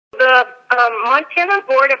The Montana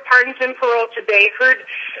Board of Pardons and Parole today heard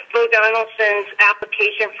Bo Donaldson's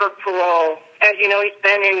application for parole. As you know, he's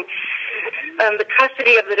been in the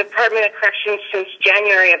custody of the Department of Corrections since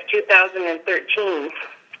January of 2013.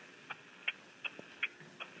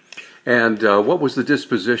 And what was the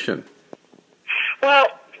disposition? Well,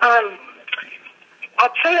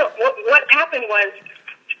 I'll tell you what happened was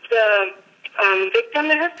the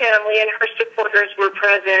victim and her family and her supporters were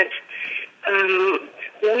present.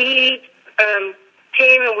 We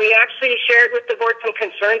came and we actually shared with the board some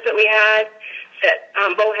concerns that we had, that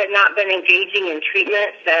Bo had not been engaging in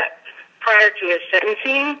treatment that prior to his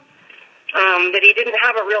sentencing, that he didn't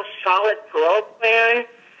have a real solid parole plan.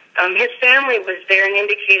 His family was there and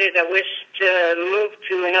indicated a wish to move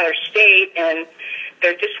to another state, and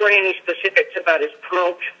there just weren't any specifics about his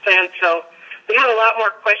parole plan. So we had a lot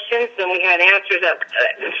more questions than we had answers.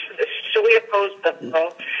 So we opposed the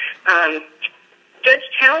parole. Judge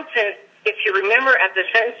Townsend, if you remember at the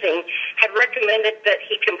sentencing, had recommended that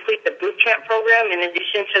he complete the boot camp program in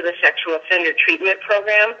addition to the sexual offender treatment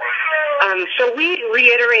program. So we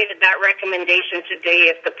reiterated that recommendation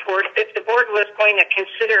today. If the board was going to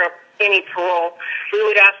consider any parole, we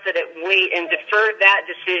would ask that it wait and defer that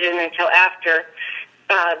decision until after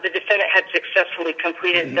the defendant had successfully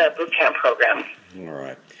completed the boot camp program.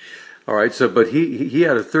 All right. So, but he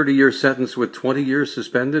had a 30-year sentence with 20 years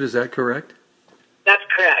suspended. Is that correct? That's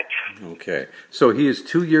correct. Okay. So he is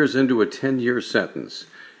 2 years into a 10-year sentence.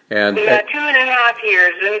 And 2.5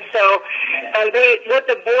 years. And so what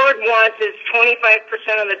the board wants is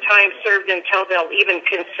 25% of the time served until they'll even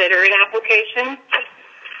consider an application.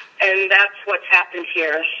 And that's what's happened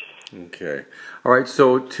here. Okay. All right.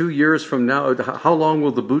 So 2 years from now, how long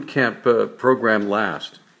will the boot camp program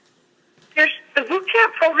last? The boot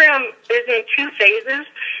camp program is in 2 phases.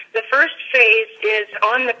 The first phase is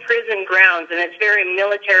on the prison grounds, and it's very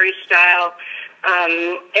military style.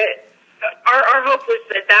 Our hope was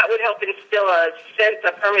that would help instill a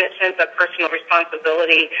permanent sense of personal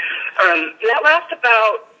responsibility. That lasts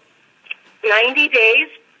about 90 days,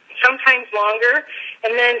 sometimes longer.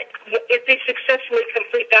 And then if they successfully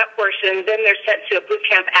complete that portion, then they're sent to a boot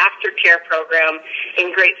camp aftercare program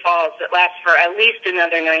in Great Falls that lasts for at least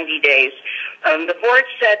another 90 days. The board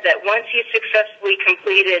said that once he successfully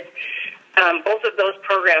completed both of those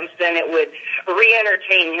programs, then it would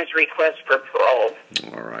re-entertain his request for parole.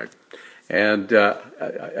 All right. And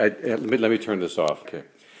let me turn this off. Okay.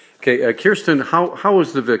 Okay, Kirsten, how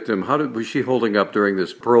was the victim? Was she holding up during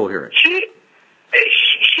this parole hearing? She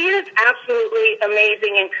is absolutely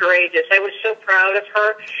amazing and courageous. I was so proud of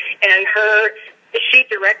her, and she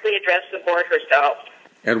directly addressed the board herself.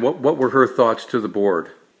 And what were her thoughts to the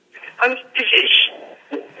board?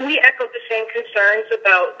 We echoed the same concerns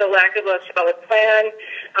about the lack of a solid plan,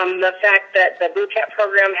 the fact that the boot camp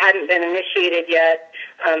program hadn't been initiated yet.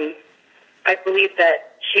 I believe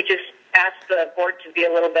that she just asked the board to be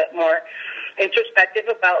a little bit more introspective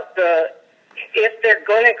about if they're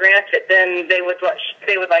going to grant it, then they would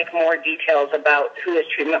like more details about who his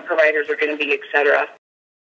treatment providers are going to be, et cetera.